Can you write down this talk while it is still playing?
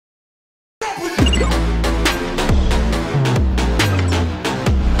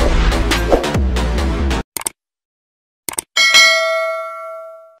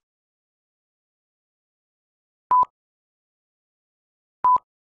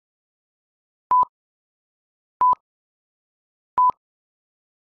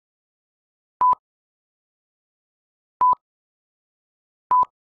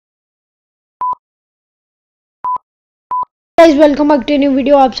Guys welcome back to new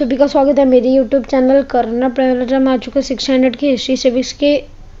video. आप सभी का स्वागत है मेरे यूट्यूब चैनल करना प्रेरणा में आ चुका 600 की हिस्ट्री सिविक्स के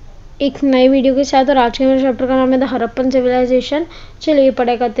एक नए वीडियो के साथ। और आज के मेरे चैप्टर का नाम है द हरप्पन सिविलाइजेशन। चलिए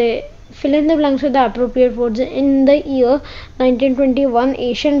पढ़ाई करते। Fill in the blanks with the appropriate words. In the year 1921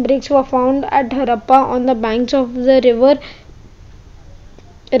 Asian BRICS were found at Harappa on the banks of the river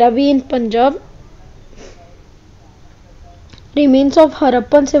Ravi in Punjab. Remains of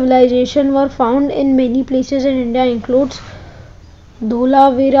Harappan civilization were found in many places in India, includes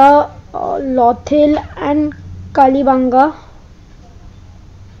Dholavira, Lothal and Kalibangan.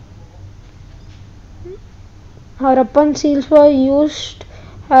 Harappan seals were used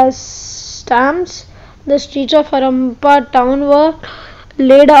as stamps. The streets of Harappa town were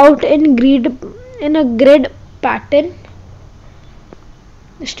laid out in a grid pattern.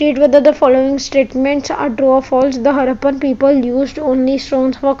 State whether the following statements are true or false. The Harappan people used only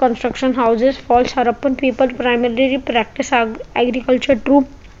stones for construction houses. False. Harappan people primarily practice agriculture. True.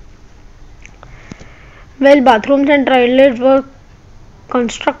 Well, bathrooms and toilets were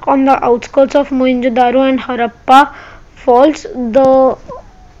constructed on the outskirts of Mohen-jo-daro and Harappa. False. The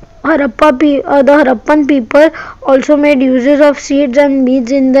Harappan people also made uses of seeds and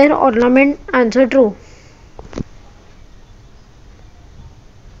beads in their ornament. Answer true.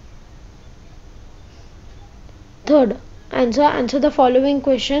 Third, answer the following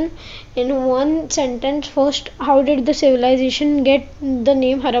question in one sentence. First, how did the civilization get the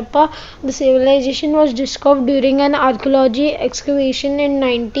name Harappa? The civilization was discovered during an archaeology excavation in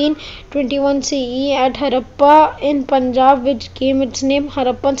 1921 CE at Harappa in Punjab, which gave its name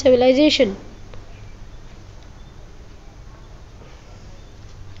Harappan Civilization.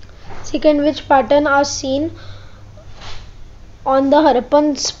 Second, which pattern are seen on the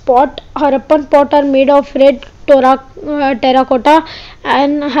Harappan pot? Harappan pot are made of red terracotta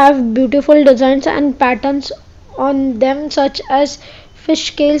and have beautiful designs and patterns on them, such as fish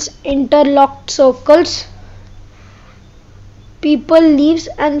scales, interlocked circles, people leaves,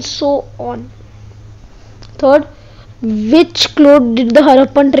 and so on. Third, which cloth did the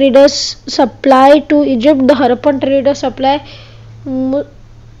Harappan traders supply to Egypt? The Harappan traders supply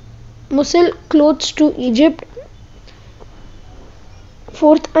mussel clothes to Egypt.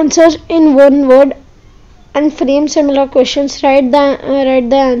 Fourth, answer in one word and frame similar questions. Write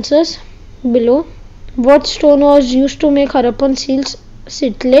the answers below. What stone was used to make Harappan seals?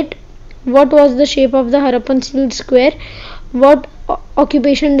 Sitlet. What was the shape of the Harappan seal? Square. What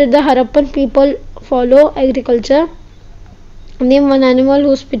occupation did the Harappan people follow? Agriculture. Name one animal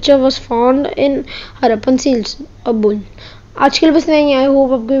whose picture was found in Harappan seals. A bull. आज के लिए बस नहीं। I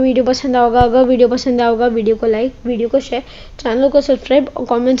hope आपको video पसंद आएगा। अगर video पसंद आएगा वीडियो को लाइक, वीडियो को शेयर, चैनल को सब्सक्राइब और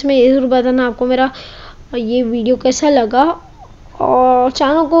कमेंट्स में ये जरूर बताना आपको मेरा ये वीडियो कैसा लगा। और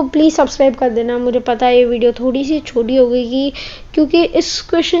चैनल को प्लीज़ सब्सक्राइब कर देना। मुझे पता है ये वीडियो थोड़ी सी छोटी हो गई क्योंकि इस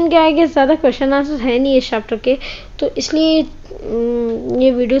क्वेश्चन के आगे ज़्यादा क्वेश्चन आंसर है नहीं इस चैप्टर के, तो इसलिए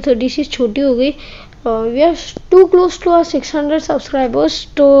ये वीडियो थोड़ी सी छोटी हो गई। We are to close to our 600 subscribers,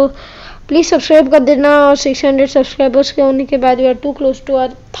 तो प्लीज़ सब्सक्राइब कर देना। और 600 सब्सक्राइबर्स के होने के बाद we are to close to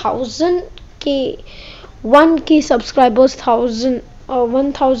our 1000 के सब्सक्राइबर्स,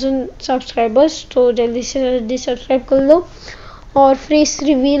 1000 सब्सक्राइबर्स। तो जल्दी से जल्दी सब्सक्राइब कर लो। और फेस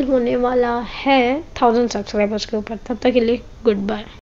रिवील होने वाला है 1000 सब्सक्राइबर्स के ऊपर। तब तक के लिए गुड बाय।